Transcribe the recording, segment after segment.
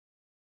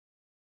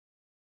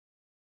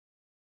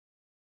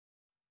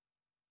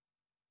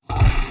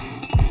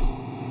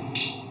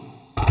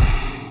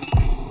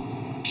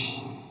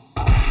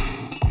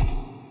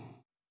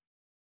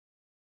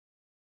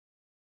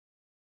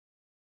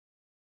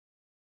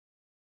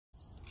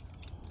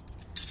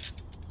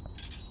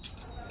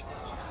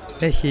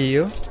Έχει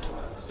ήλιο,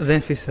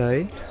 δεν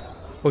φυσάει,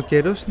 ο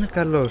καιρός είναι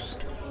καλός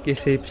και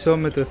σε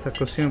υψόμετρο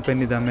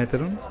 750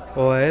 μέτρων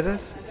ο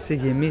αέρας σε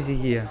γεμίζει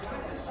υγεία.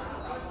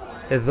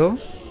 Εδώ,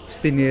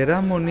 στην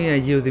Ιερά Μονή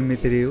Αγίου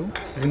Δημητρίου,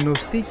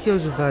 γνωστή και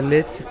ως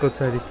Valetsiko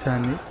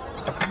Τσαριτσάνης,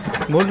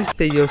 μόλις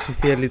τελειώσει η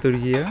Θεία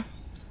Λειτουργία,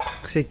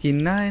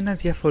 ξεκινά ένα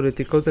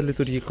διαφορετικό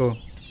τελετουργικό.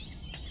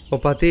 Ο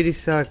πατήρ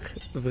Ισαάκ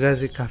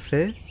βγάζει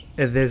καφέ,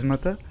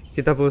 εδέσματα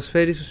και τα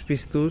προσφέρει στους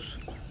πιστούς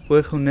που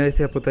έχουν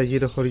έρθει από τα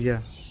γύρω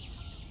χωριά.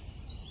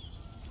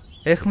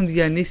 Έχουν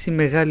διανύσει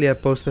μεγάλη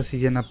απόσταση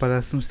για να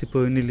παραστούν στην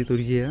πρωινή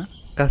λειτουργία,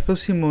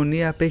 καθώς η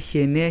μονή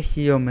απέχει 9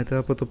 χιλιόμετρα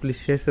από το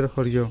πλησιέστερο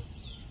χωριό.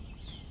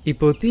 Η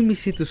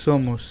προτίμησή τους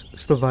όμως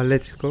στο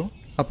Valetsiko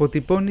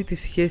αποτυπώνει τη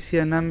σχέση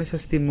ανάμεσα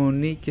στη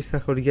μονή και στα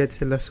χωριά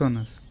της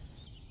Ελασσόνας.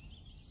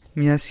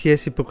 Μια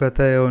σχέση που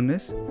κρατά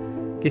αιώνες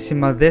και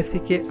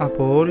σημαδεύτηκε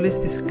από όλες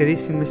τις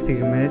κρίσιμες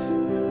στιγμές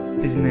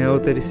της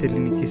νεότερης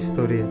ελληνικής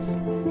ιστορίας.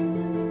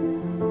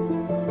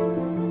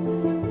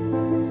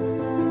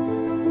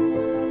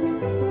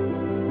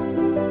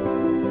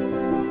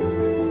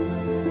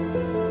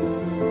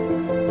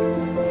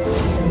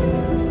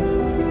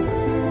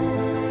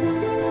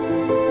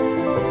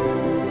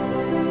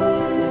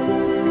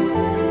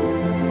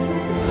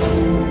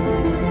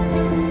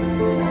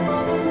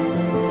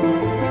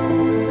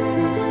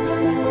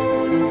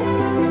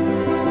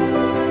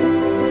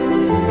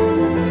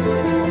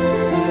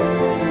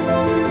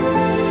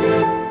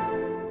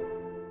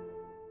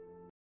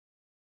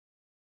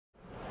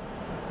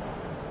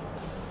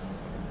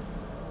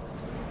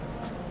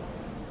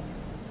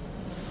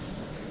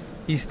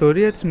 Η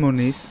ιστορία της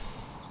Μονής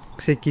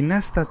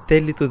ξεκινά στα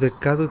τέλη του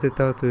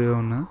 14ου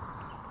αιώνα,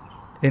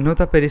 ενώ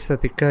τα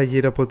περιστατικά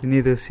γύρω από την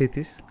ίδρυσή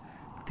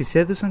της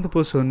έδωσαν το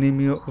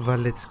προσωνύμιο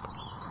Valetsiko.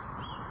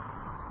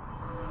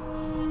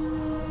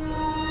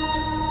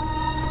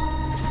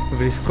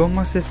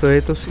 Βρισκόμαστε στο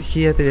έτος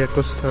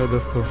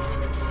 1348.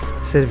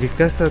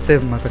 Σερβικά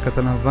στρατεύματα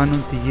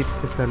καταλαμβάνουν τη γη της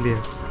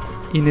Θεσσαλίας.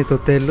 Είναι το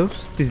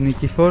τέλος της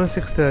νικηφόρας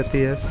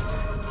εκστρατείας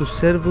του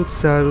Σέρβου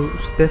Τσάρου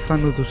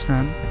Στέφανου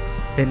Δουσάν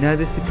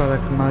ενάντια στην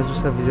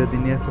παρακμάζουσα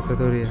Βυζαντινή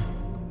Αυτοκρατορία.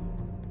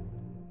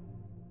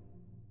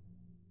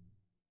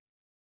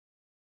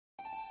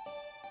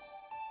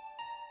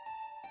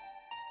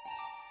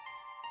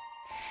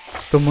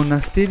 Το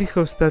μοναστήρι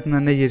χρωστά την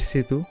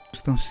ανέγερσή του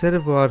στον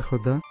Σέρβο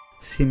άρχοντα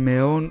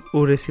Σιμεών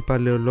Ούρεση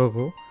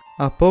Παλαιολόγο,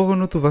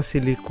 απόγονο του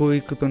βασιλικού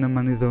οίκου των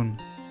Εμμανιδών.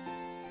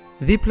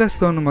 Δίπλα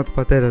στο όνομα του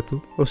πατέρα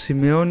του, ο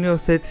Σιμεών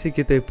υιοθέτησε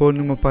και το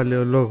επώνυμο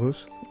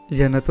Παλαιολόγος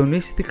για να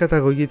τονίσει την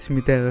καταγωγή της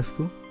μητέρας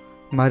του,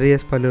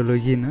 Μαρίας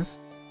Παλαιολογίνας,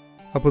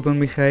 από τον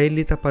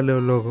Μιχαήλιτα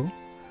Παλαιολόγο,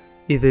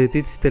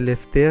 ιδρυτή της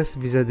τελευταίας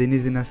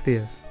Βυζαντινής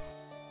δυναστείας.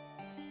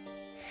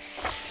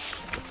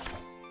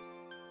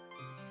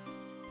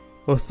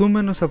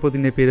 Οθούμενος από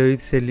την επιρροή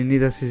της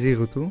Ελληνίδας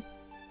συζύγου του,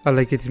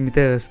 αλλά και της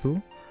μητέρας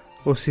του,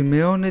 ο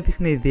Σιμεών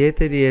έδειχνε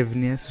ιδιαίτερη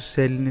εύνοια στους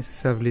Έλληνες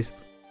της αυλής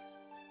του.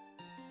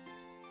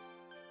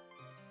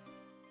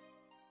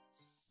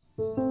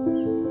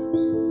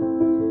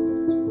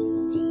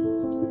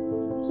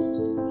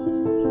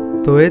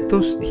 Το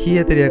έτος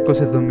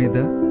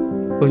 1370,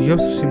 ο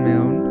γιος του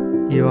Σιμεών,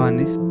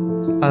 Ιωάννης,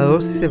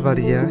 αρρώστησε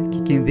βαριά και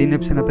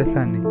κινδύνεψε να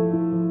πεθάνει.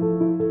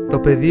 Το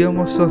παιδί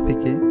όμως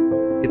σώθηκε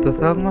και το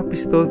θαύμα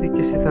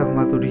πιστώθηκε στη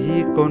θαυματουργή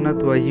εικόνα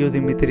του Αγίου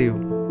Δημητρίου.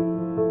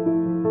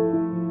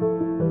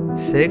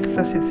 Σε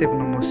έκφραση της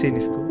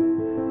ευγνωμοσύνης του,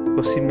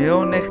 ο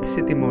Σιμεών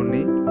έχτισε τη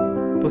μονή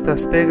που θα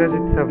στέγαζε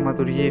τη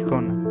θαυματουργή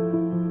εικόνα.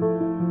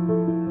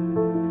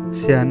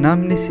 Σε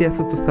ανάμνηση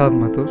αυτού του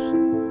θαύματος,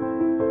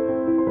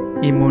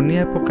 η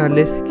μονή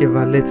αποκαλέστηκε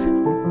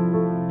Valetsiko,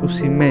 που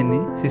σημαίνει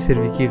στη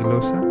σερβική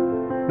γλώσσα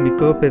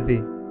μικρό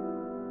παιδί.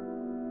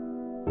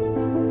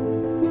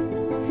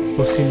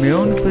 Ο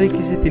Σιμεών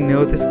προοίκησε την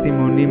νεότευκτη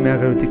μονή με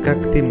αγροτικά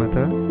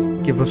κτήματα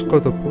και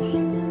βοσκότοπους,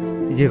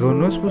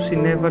 γεγονός που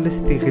συνέβαλε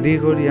στη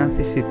γρήγορη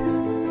άνθησή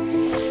της.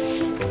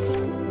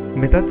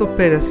 Μετά το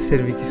πέρας της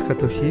σερβικής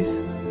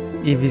κατοχής,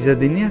 η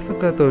Βυζαντινή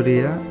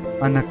Αυτοκρατορία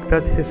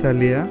ανακτά τη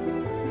Θεσσαλία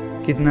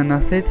και την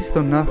αναθέτει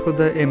στον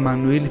άρχοντα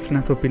Εμμανουήλ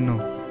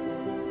Φιλανθρωπινό.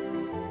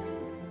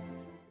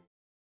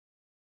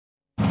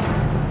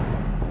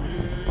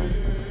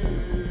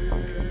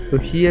 Το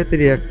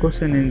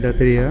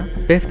 1393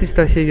 πέφτει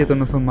στα χέρια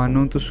των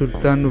Οθωμανών του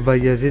Σουλτάνου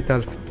Βαγιαζίτ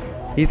Α.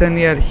 Ήταν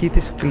η αρχή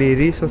της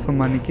σκληρής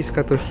Οθωμανικής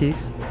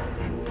κατοχής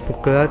που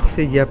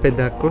κράτησε για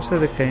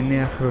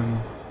 519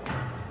 χρόνια.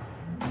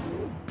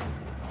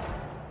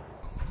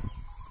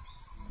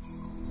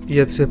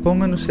 Για τους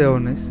επόμενους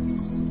αιώνες,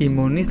 η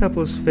μονή θα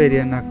προσφέρει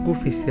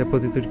ανακούφιση από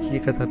την τουρκική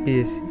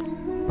καταπίεση,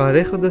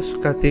 παρέχοντας στους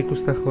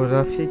κατοίκους τα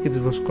χωράφια και τους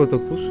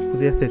βοσκότοπους που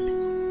διαθέτει.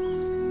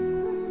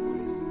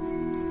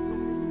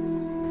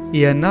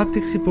 Η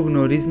ανάπτυξη που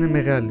γνωρίζει είναι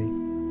μεγάλη,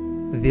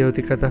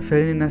 διότι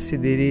καταφέρνει να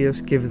συντηρεί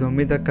έως και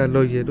 70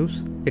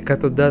 καλόγερους,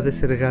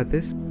 εκατοντάδες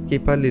εργάτες και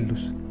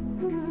υπαλλήλους.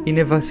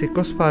 Είναι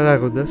βασικός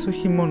παράγοντας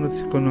όχι μόνο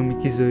της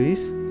οικονομικής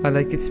ζωής,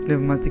 αλλά και της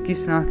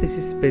πνευματικής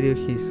άνθησης της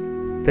περιοχής.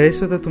 Τα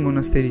έσοδα του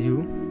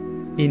μοναστηριού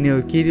είναι ο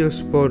κύριος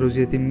σπόρος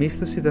για τη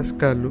μίσθωση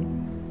δασκάλου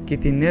και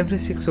την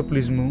έβρεση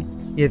εξοπλισμού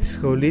για τη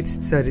σχολή της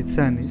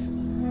Τσαριτσάνης,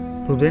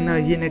 που δεν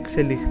αργεί να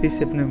εξελιχθεί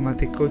σε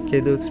πνευματικό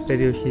κέντρο της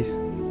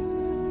περιοχής.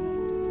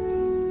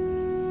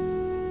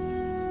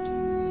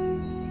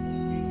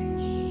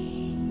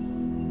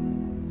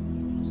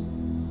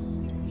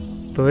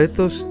 Το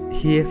έτος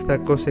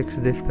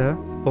 1767,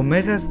 ο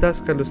μέγας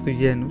δάσκαλος του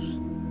γένους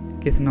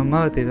και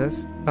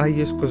εθνομάρτυρας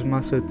Άγιος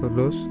Κοσμάς ο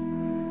Αιτωλός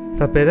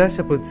θα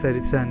περάσει από τη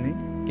Τσαριτσάνη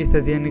και θα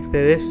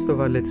διανυκτερεύσει στο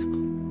Βαλέτσικο.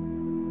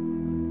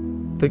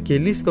 Το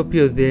κελί στο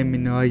οποίο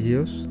διέμεινε ο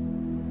Άγιος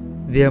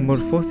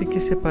διαμορφώθηκε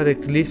σε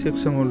παρεκκλήσιο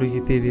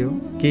εξομολογητήριο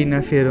και είναι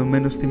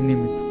αφιερωμένο στη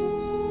μνήμη του.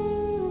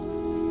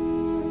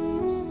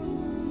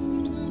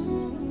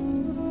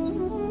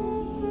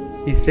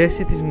 Η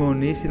θέση της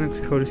μονής ήταν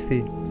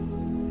ξεχωριστή.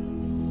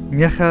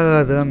 Μια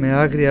χαράδα με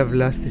άγρια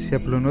βλάστηση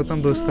απλωνόταν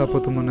μπροστά από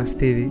το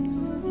μοναστήρι,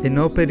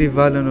 ενώ ο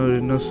περιβάλλον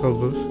ορεινός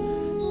όγκος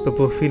το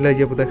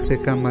προφύλαγε από τα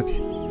εχθρικά μάτια.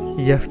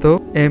 Γι' αυτό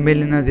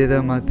έμελε να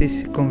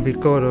διαδραματίσει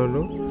κομβικό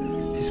ρόλο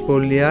στις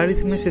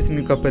πολυάριθμες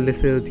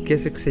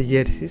εθνικοαπελευθερωτικές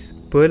εξεγέρσεις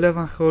που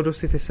έλαβαν χώρο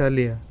στη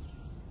Θεσσαλία.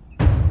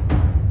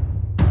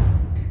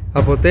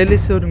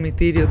 Αποτέλεσε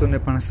ορμητήριο των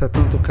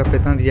επαναστατών του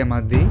καπετάν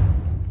Διαμαντή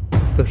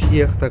το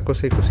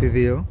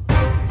 1822,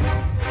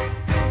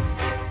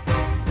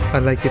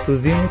 αλλά και του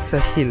Δήμου της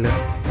Αχίλα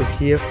το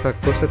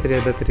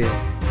 1833.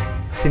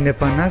 Στην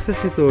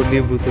Επανάσταση του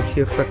Ολύμπου το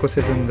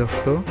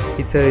 1878,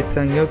 οι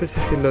Τσαριτσανιώτες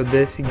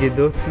εθελοντές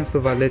συγκεντρώθηκαν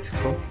στο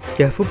Βαλέτσικο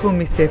και αφού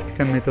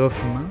προμηθεύτηκαν με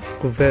τρόφιμα,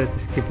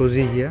 κουβέρτες και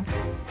υποζύγια,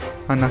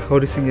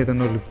 αναχώρησαν για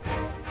τον Όλυμπο.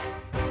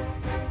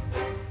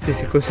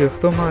 Στις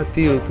 28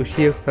 Μαρτίου του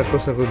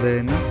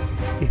 1881,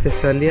 η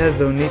Θεσσαλία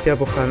δονείται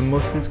από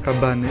χαρμόσυνες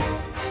καμπάνες,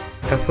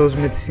 καθώς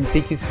με τη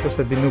συνθήκη της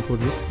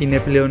Κωνσταντινούπολης είναι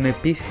πλέον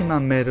επίσημα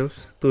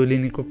μέρος του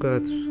ελληνικού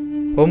κράτους.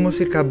 Όμως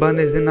οι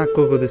καμπάνες δεν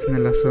ακούγονται στην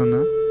Ελασσόνα,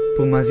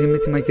 που μαζί με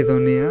τη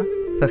Μακεδονία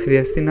θα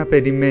χρειαστεί να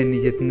περιμένει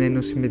για την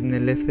ένωση με την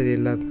ελεύθερη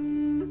Ελλάδα.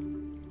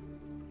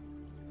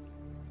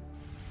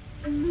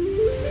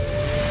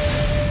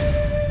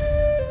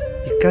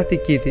 Οι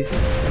κάτοικοι της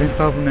δεν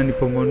παύουν να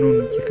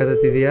ανυπομονούν και κατά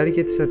τη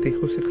διάρκεια της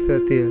ατυχούς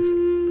εκστρατείας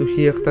του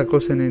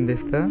 1897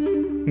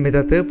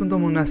 μετατρέπουν το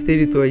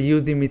μοναστήρι του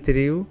Αγίου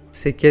Δημητρίου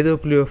σε κέντρο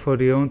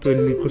πληροφοριών του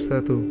ελληνικού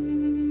στρατού.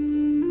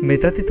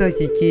 Μετά τη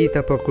τραγική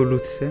ήττα που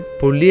ακολούθησε,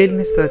 πολλοί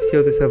Έλληνες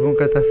στρατιώτες θα βρουν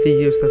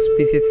καταφύγιο στα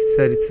σπίτια της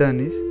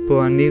Τσαριτσάνης που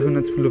ανοίγουν να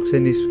τις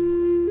φιλοξενήσουν.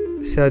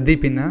 Σε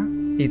αντίπεινα,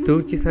 οι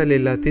Τούρκοι θα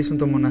λαιλατίσουν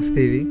το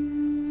μοναστήρι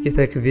και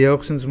θα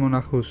εκδιώξουν τους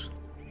μοναχούς.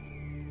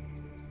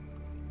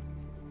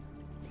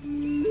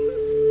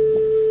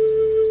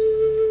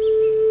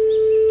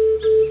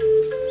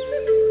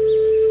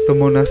 Το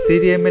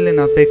μοναστήρι έμελε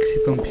να παίξει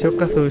τον πιο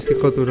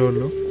καθοριστικό του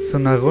ρόλο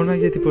στον αγώνα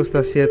για την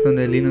προστασία των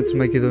Ελλήνων της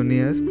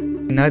Μακεδονίας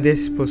ενάντια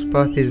στις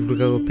προσπάθειες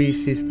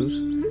βουλγαροποίησής τους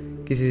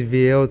και στις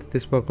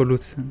βιαιότητες που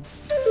ακολούθησαν.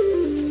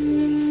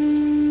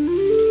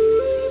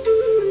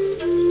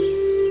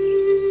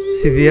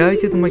 Στη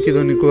διάρκεια του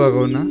Μακεδονικού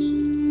αγώνα,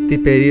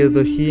 την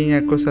περίοδο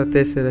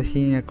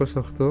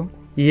 1904-1908,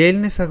 οι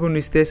Έλληνες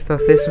αγωνιστές θα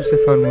θέσουν σε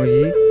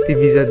εφαρμογή τη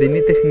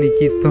βυζαντινή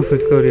τεχνική των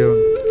φρικτοριών.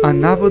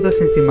 Ανάβοντας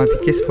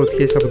συνθηματικές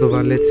φωτιές από το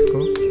Βαλέτσικο,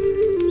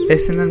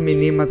 έστελναν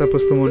μηνύματα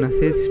προς το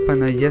μοναστήρι της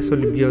Παναγίας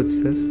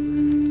Ολυμπιώτισσας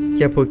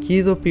και από εκεί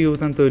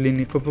ειδοποιούταν το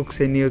ελληνικό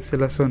προξενείο της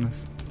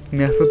Ελασσόνας.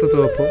 Με αυτόν τον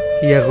τρόπο,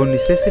 οι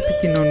αγωνιστές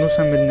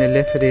επικοινωνούσαν με την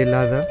ελεύθερη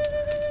Ελλάδα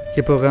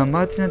και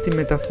προγραμμάτιζαν τη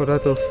μεταφορά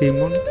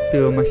τροφίμων,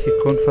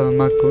 πυρομαχικών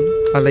φαρμάκων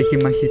αλλά και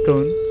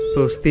μαχητών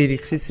προς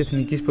στήριξη της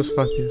εθνικής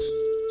προσπάθειας.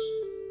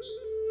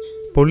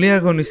 Πολλοί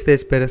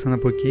αγωνιστές πέρασαν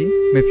από εκεί,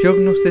 με πιο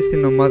γνωστές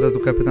στην ομάδα του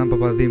καπετάν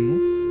Παπαδήμου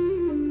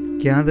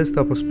και άνδρες του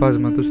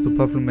αποσπάσματος του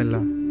Παύλου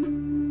Μελά.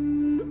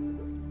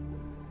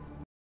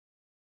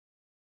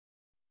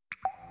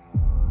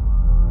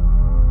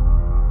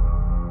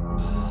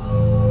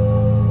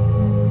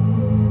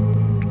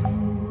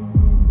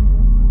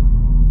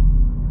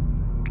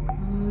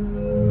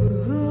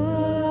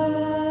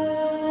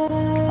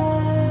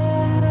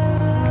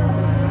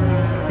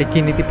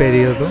 Εκείνη την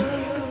περίοδο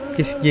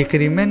και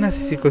συγκεκριμένα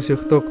στις 28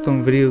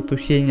 Οκτωβρίου του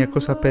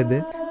 1905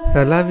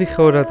 θα λάβει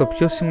χώρα το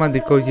πιο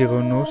σημαντικό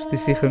γεγονός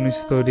της σύγχρονης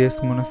ιστορίας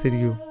του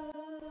μοναστηριού.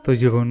 Το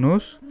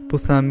γεγονός που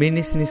θα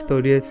μείνει στην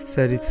ιστορία της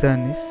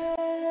Τσαριτσάνης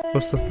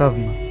ως το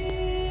θαύμα.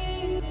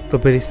 Το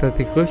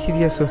περιστατικό έχει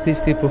διασωθεί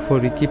στην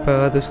υποφορική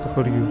παράδοση του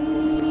χωριού.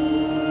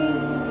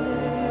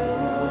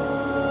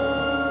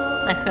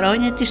 Στα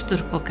χρόνια της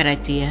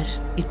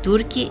τουρκοκρατίας, οι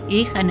Τούρκοι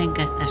είχαν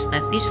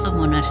εγκατασταθεί στο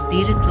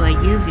μοναστήρι του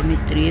Αγίου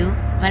Δημητρίου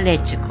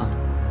Βαλέτσικο.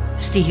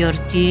 Στη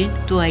γιορτή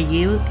του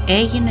Αγίου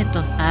έγινε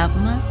το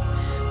θαύμα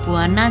που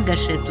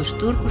ανάγκασε τους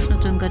Τούρκους να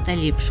το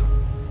εγκαταλείψουν.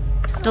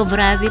 Το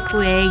βράδυ που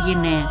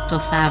έγινε το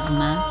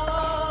θαύμα,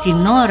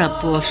 την ώρα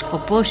που ο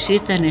σκοπός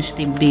ήταν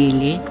στην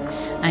πύλη,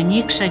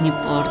 ανοίξαν οι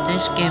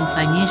πόρτες και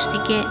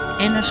εμφανίστηκε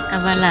ένας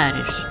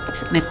καβαλάρης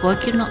με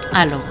κόκκινο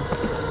άλογο.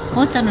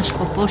 Όταν ο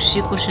σκοπός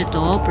σήκωσε το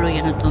όπλο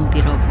για να τον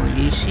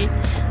πυροβολήσει,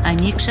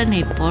 ανοίξανε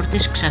οι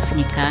πόρτες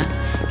ξαφνικά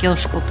και ο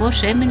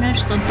σκοπός έμεινε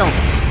στον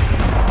τόπο.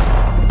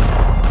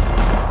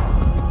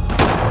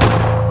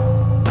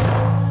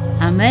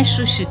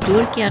 Αμέσως οι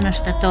Τούρκοι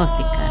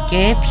αναστατώθηκαν και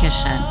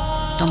έπιασαν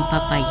τον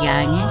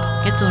Παπαγιάννη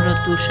και τον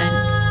ρωτούσαν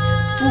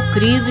πού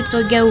κρύβει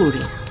τον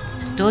Γιαούρι.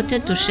 Τότε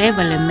τους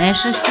έβαλε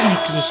μέσα στην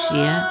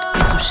εκκλησία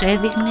και τους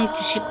έδειχνε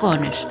τις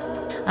εικόνες.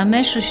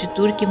 Αμέσως οι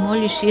Τούρκοι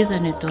μόλις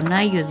είδανε τον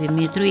Άγιο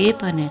Δημήτριο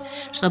είπανε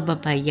στον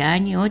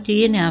Παπαγιάννη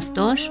ότι είναι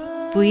αυτός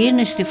που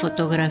είναι στη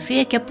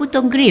φωτογραφία και πού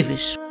τον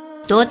κρύβεις.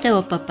 Τότε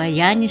ο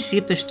Παπαγιάννης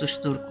είπε στους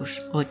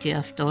Τούρκους ότι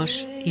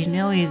αυτός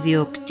είναι ο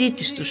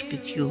ιδιοκτήτης του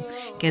σπιτιού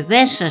και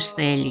δεν σας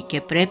θέλει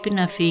και πρέπει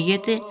να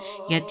φύγετε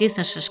γιατί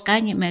θα σας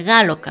κάνει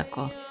μεγάλο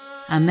κακό.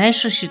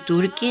 Αμέσως οι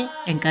Τούρκοι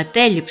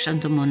εγκατέλειψαν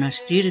το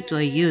μοναστήρι του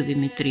Αγίου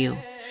Δημητρίου.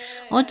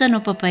 Όταν ο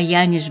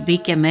Παπαγιάννης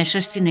μπήκε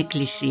μέσα στην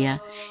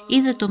εκκλησία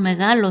είδε το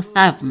μεγάλο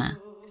θαύμα.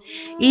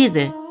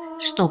 Είδε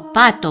στο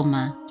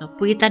πάτωμα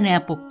που ήταν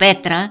από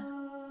πέτρα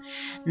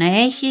να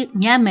έχει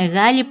μια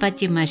μεγάλη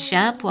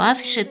πατημασιά που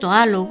άφησε το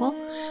άλογο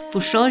που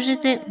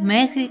σώζεται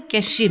μέχρι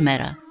και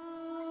σήμερα.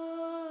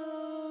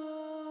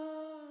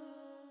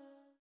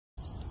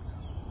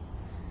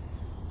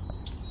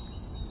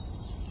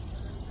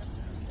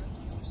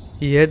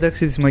 Η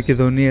ένταξη της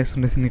Μακεδονίας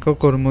στον εθνικό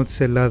κορμό της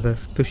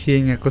Ελλάδας το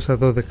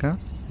 1912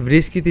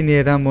 βρίσκει την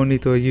Ιερά Μονή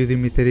του Αγίου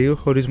Δημητρίου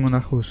χωρίς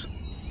μοναχούς.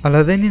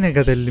 Αλλά δεν είναι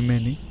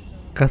εγκαταλειμμένη,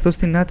 καθώς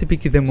την άτυπη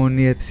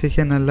κυδαιμονία της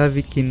έχει αναλάβει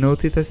η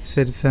κοινότητα της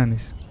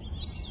Ερτσάνης.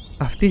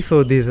 Αυτή η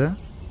φροντίδα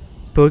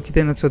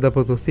πρόκειται να τους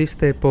ανταποδοθεί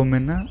στα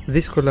επόμενα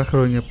δύσκολα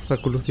χρόνια που θα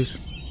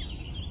ακολουθήσουν.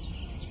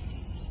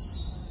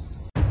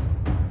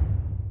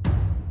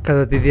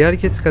 Κατά τη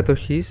διάρκεια της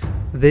κατοχής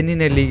δεν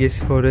είναι λίγες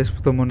οι φορές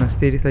που το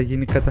μοναστήρι θα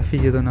γίνει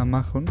καταφύγιο των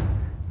αμάχων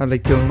αλλά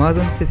και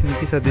ομάδων της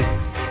εθνικής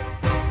αντίστασης,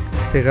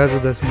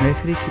 στεγάζοντας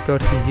μέχρι και το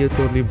αρχηγείο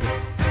του Ολύμπου.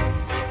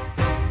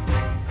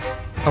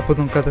 Από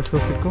τον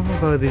καταστροφικό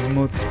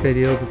βομβαρδισμό της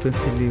περίοδου του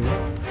εμφυλίου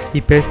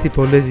υπέστη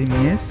πολλές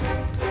ζημιές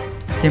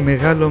και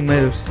μεγάλο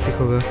μέρος της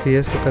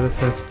τοιχογραφίας του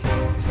καταστράφηκε.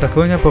 Στα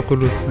χρόνια που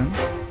ακολούθησαν,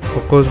 ο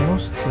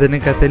κόσμος δεν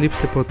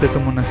εγκατέλειψε ποτέ το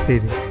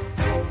μοναστήρι.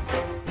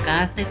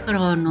 Κάθε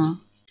χρόνο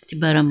την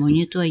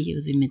παραμονή του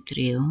Αγίου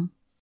Δημητρίου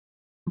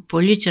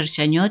πολλοί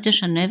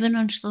τσαρτσανιώτες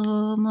ανέβαιναν στο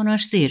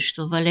μοναστήρι,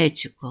 στο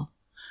Βαλέτσικο.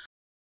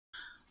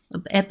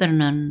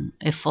 Έπαιρναν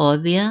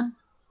εφόδια,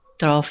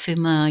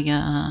 τρόφιμα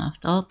για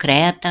αυτό,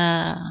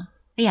 κρέατα,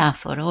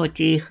 διάφορα,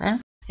 ό,τι είχαν.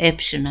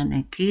 Έψιναν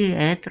εκεί,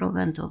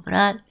 έτρωγαν το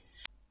βράδυ,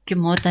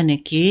 κοιμόταν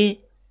εκεί,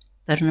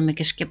 παίρναμε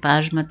και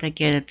σκεπάσματα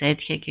και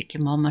τέτοια και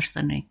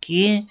κοιμόμασταν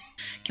εκεί.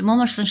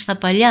 Κοιμόμασταν στα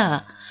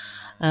παλιά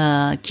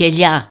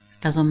κελιά,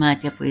 τα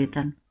δωμάτια που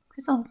ήταν.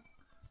 Εδώ,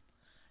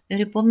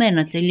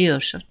 ερειπωμένα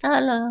τελείως αυτά,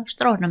 αλλά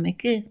στρώναμε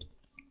εκεί.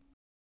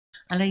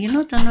 Αλλά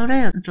γινόταν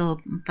ωραίο το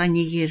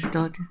πανηγύρι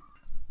τότε.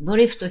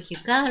 Μπορεί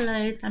φτωχικά,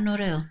 αλλά ήταν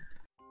ωραίο.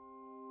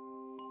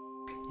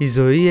 Η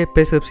ζωή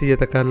επέστρεψε για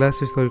τα καλά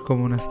στο ιστορικό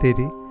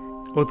μοναστήρι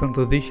όταν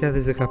το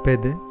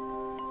 2015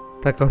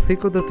 τα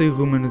καθήκοντα του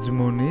ηγούμενου της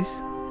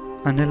Μονής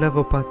ανέλαβε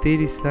ο πατήρ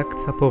Ισάκ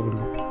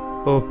Τσαπόγλου,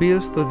 ο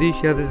οποίος το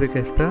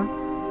 2017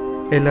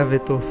 έλαβε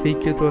το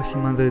οφίκιο του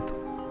Αρχιμανδρίτου.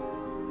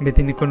 Με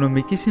την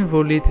οικονομική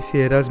συμβολή της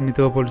Ιεράς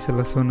Μητρόπολης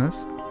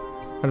Ελασσόνας,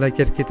 αλλά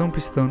και αρκετών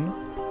πιστών,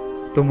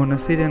 το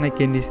μοναστήρι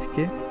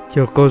ανακαινίστηκε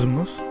και ο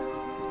κόσμος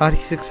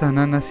άρχισε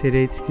ξανά να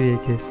σειραίει τις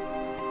Κυριακές.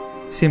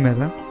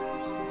 Σήμερα,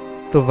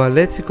 το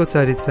Βαλέτσικο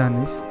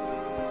Τσαριτσάνης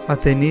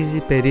ατενίζει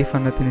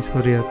περήφανα την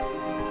ιστορία του.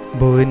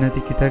 Μπορεί να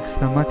την κοιτάξει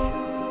στα μάτια.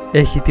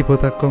 Έχει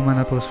τίποτα ακόμα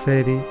να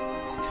προσφέρει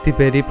στην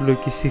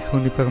περίπλοκη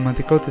σύγχρονη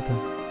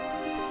πραγματικότητα.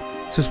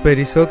 Στους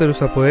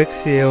περισσότερους από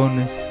 6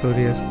 αιώνες της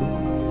ιστορίας του,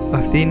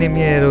 αυτή είναι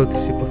μια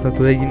ερώτηση που θα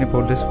του έγινε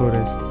πολλές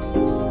φορές.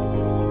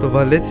 Το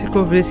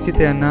Βαλέτσικο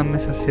βρίσκεται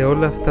ανάμεσα σε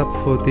όλα αυτά που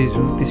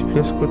φωτίζουν τις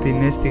πιο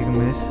σκοτεινές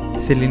στιγμές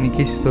της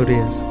ελληνικής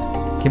ιστορίας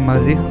και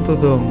μας δείχνουν το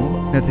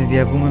δρόμο να τις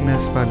διαβούμε με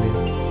ασφάλεια.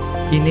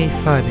 Είναι η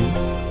φάρη,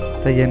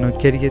 τα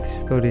γενοκέρια της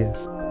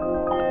ιστορίας.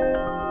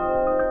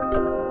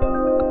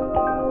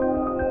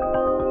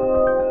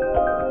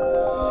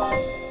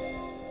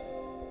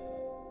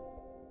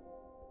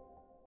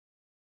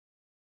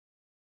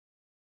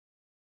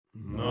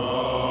 No.